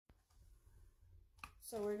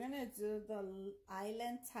So we're going to do the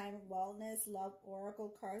Island Time Wellness Love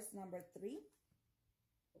Oracle cards number 3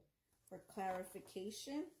 for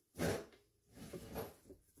clarification. Let's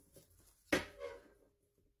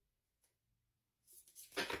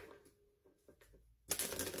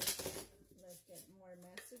get more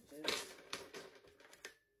messages.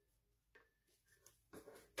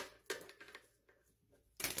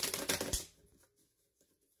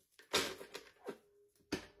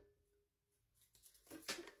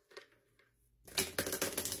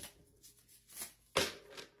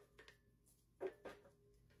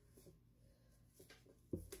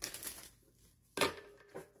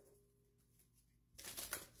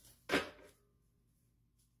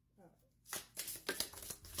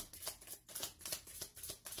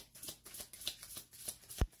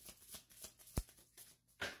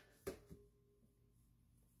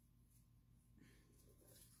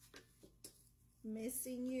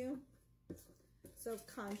 Missing you,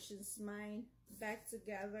 subconscious mind, back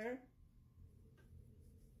together.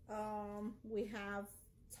 We have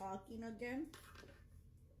talking again.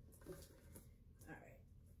 All right.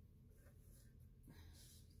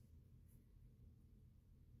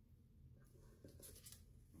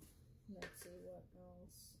 Let's see what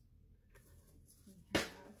else we have.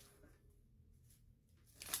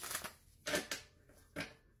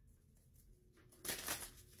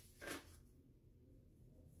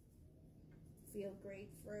 Feel great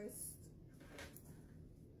first.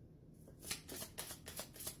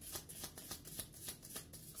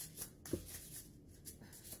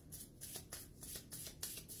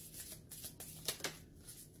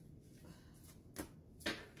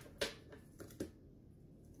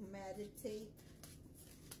 Meditate.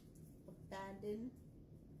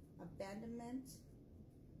 Abandonment.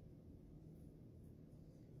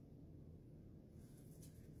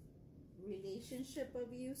 Relationship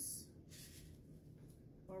abuse.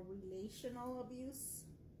 Or relational abuse,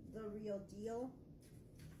 the real deal.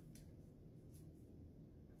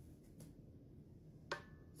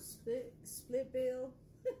 Split bill.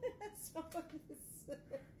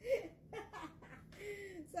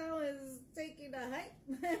 Someone's taking a hike.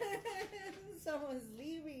 Someone's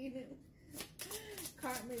leaving.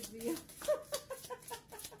 Karmic view.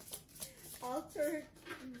 Altered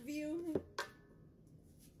view.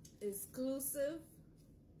 Exclusive.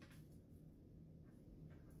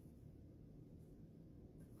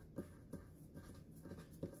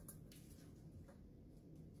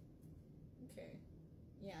 Okay,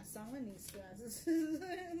 yeah, someone needs glasses. I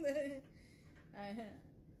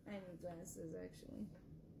need glasses actually.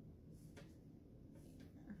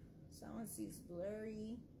 Yeah. Someone sees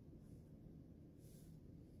blurry.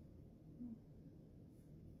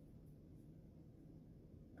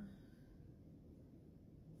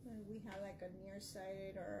 We have like a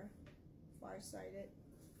nearsighted or farsighted.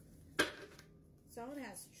 Someone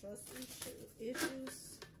has trust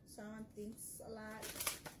issues. Someone thinks a lot.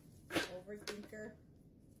 Overthinker.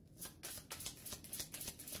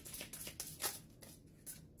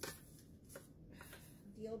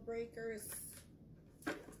 Deal breakers.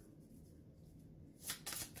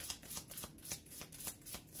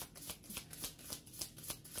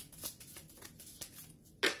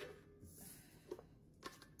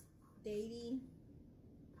 Dating.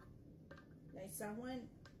 Like someone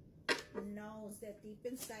knows that deep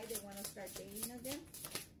inside they want to start dating again.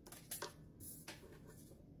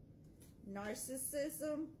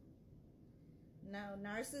 Narcissism. Now,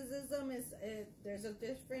 narcissism is, there's a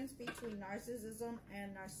difference between narcissism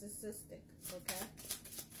and narcissistic, okay?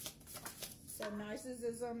 So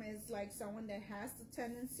narcissism is like someone that has the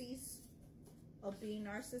tendencies of being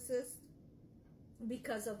narcissist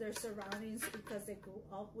because of their surroundings, because they grew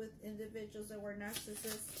up with individuals that were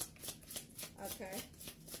narcissists, okay?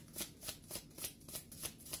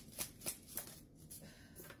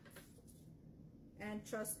 And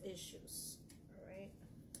trust issues. All right.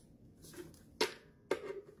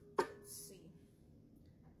 Let's see.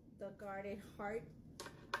 The guarded heart.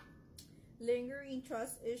 Lingering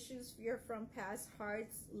trust issues, fear from past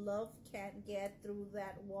hearts. Love can't get through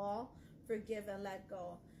that wall. Forgive and let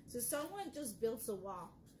go. So someone just builds a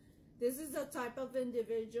wall. This is a type of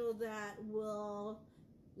individual that will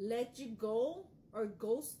let you go or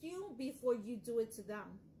ghost you before you do it to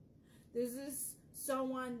them. This is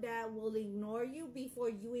someone that will ignore you before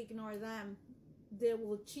you ignore them. They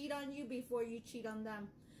will cheat on you before you cheat on them.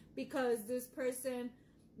 Because this person,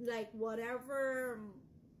 like whatever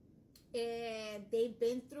they've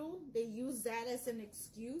been through, they use that as an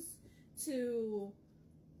excuse to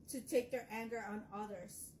take their anger on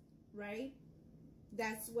others, right?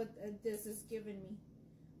 That's what this is giving me,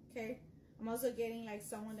 okay? I'm also getting like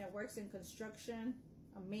someone that works in construction.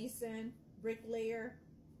 a mason, bricklayer,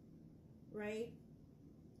 right?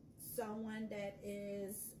 Someone that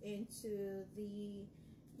is into the,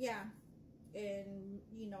 yeah, in,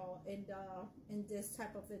 you know, in this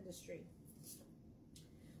type of industry.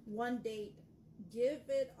 One date, give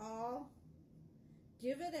it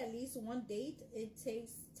at least one date. It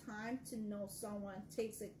takes time to know someone,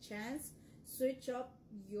 takes a chance. Switch up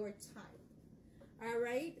your type. All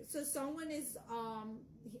right, so someone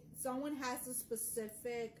has a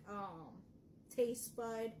specific taste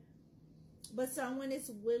bud, but someone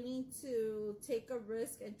is willing to take a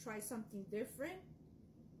risk and try something different,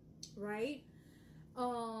 right?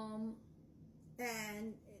 And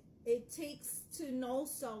it takes to know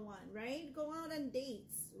someone, right? Go out on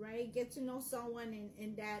dates, right? Get to know someone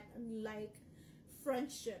in that like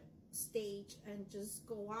friendship stage, and just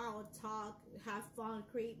go out, talk, have fun,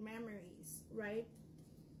 create memories, right?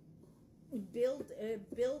 Build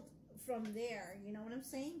from there, you know what I'm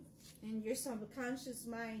saying? And your subconscious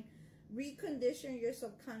mind, recondition your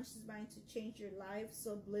subconscious mind to change your life.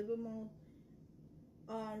 Subliminal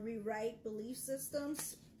rewrite belief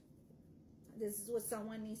systems. This is what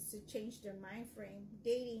someone needs to change their mind frame.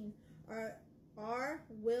 Dating,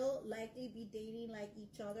 will likely be dating like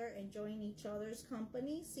each other, enjoying each other's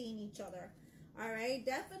company, seeing each other. All right,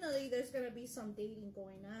 definitely there's going to be some dating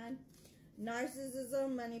going on.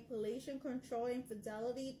 Narcissism, manipulation, control,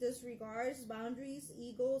 infidelity, disregards, boundaries,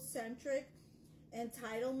 egocentric,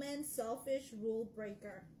 entitlement, selfish, rule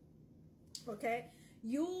breaker. Okay,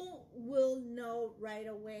 you will know right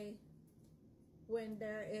away when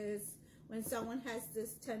someone has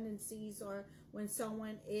these tendencies, or when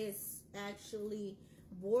someone is actually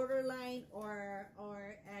borderline, or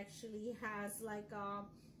actually has like a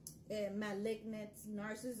malignant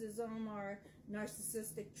narcissism or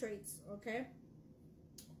narcissistic traits, okay,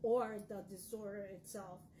 or the disorder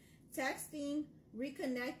itself. Texting,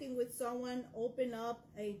 reconnecting with someone, open up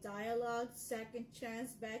a dialogue, second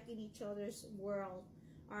chance, back in each other's world.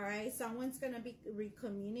 All right, someone's gonna be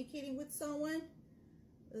recommunicating with someone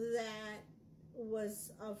that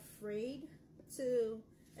was afraid to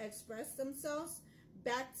express themselves.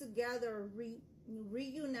 Back together,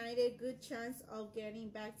 reunited, good chance of getting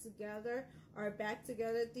back together, or back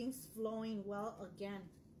together, things flowing well again.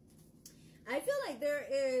 I feel like there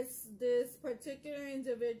is this particular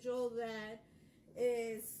individual that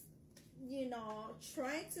is, you know,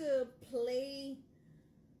 trying to play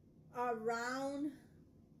around.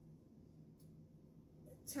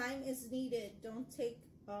 Time is needed.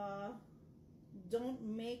 Don't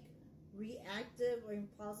make reactive or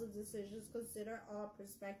impulsive decisions. Consider all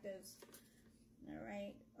perspectives. All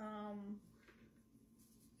right.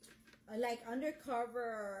 Like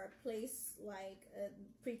undercover place, like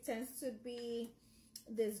pretends to be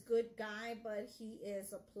this good guy, but he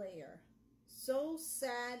is a player. So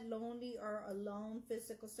sad, lonely, or alone.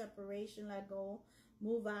 Physical separation. Let go.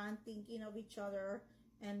 Move on. Thinking of each other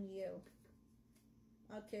and you.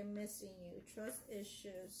 Okay, missing you. Trust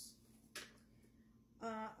issues.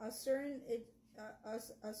 A certain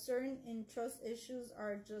in trust issues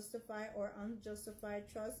are justified or unjustified.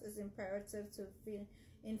 Trust is imperative to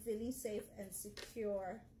feeling safe and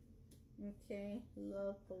secure. Okay,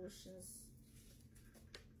 love potions.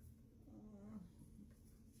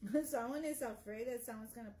 Someone is afraid that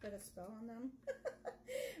someone's gonna put a spell on them.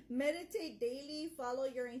 Meditate daily. Follow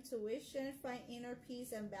your intuition. Find inner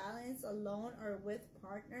peace and balance alone or with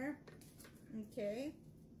partner. Okay.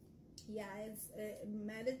 Yeah, it's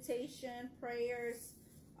meditation, prayers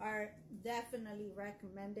are definitely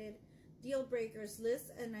recommended. Deal breakers.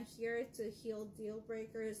 List and adhere to heal deal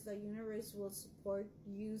breakers. The universe will support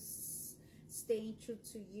you staying true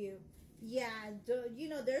to you. Yeah, you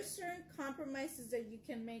know, there's certain compromises that you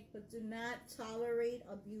can make, but do not tolerate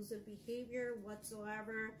abusive behavior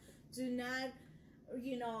whatsoever. Do not,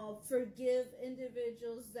 you know, forgive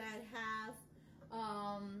individuals that have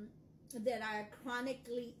that are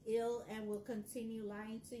chronically ill and will continue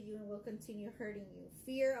lying to you and will continue hurting you.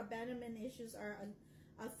 Fear, abandonment issues are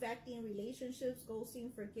affecting relationships.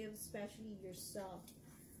 Ghosting, forgive, especially yourself.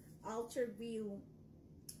 Altered view,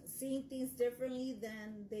 seeing things differently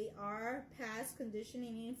than they are. Past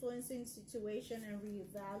conditioning influencing situation and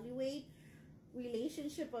reevaluate.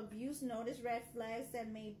 Relationship abuse, notice red flags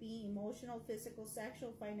that may be emotional, physical,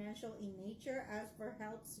 sexual, financial in nature. Ask for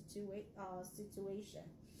help situation.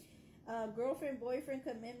 Girlfriend, boyfriend,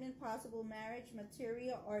 commitment, possible marriage,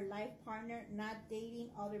 material or life partner, not dating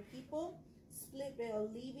other people. Split bill,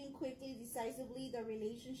 leaving quickly, decisively. The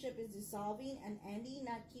relationship is dissolving and ending,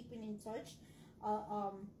 not keeping in touch.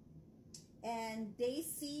 And they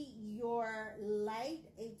see your light,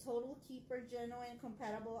 a total keeper, genuine,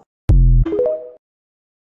 compatible.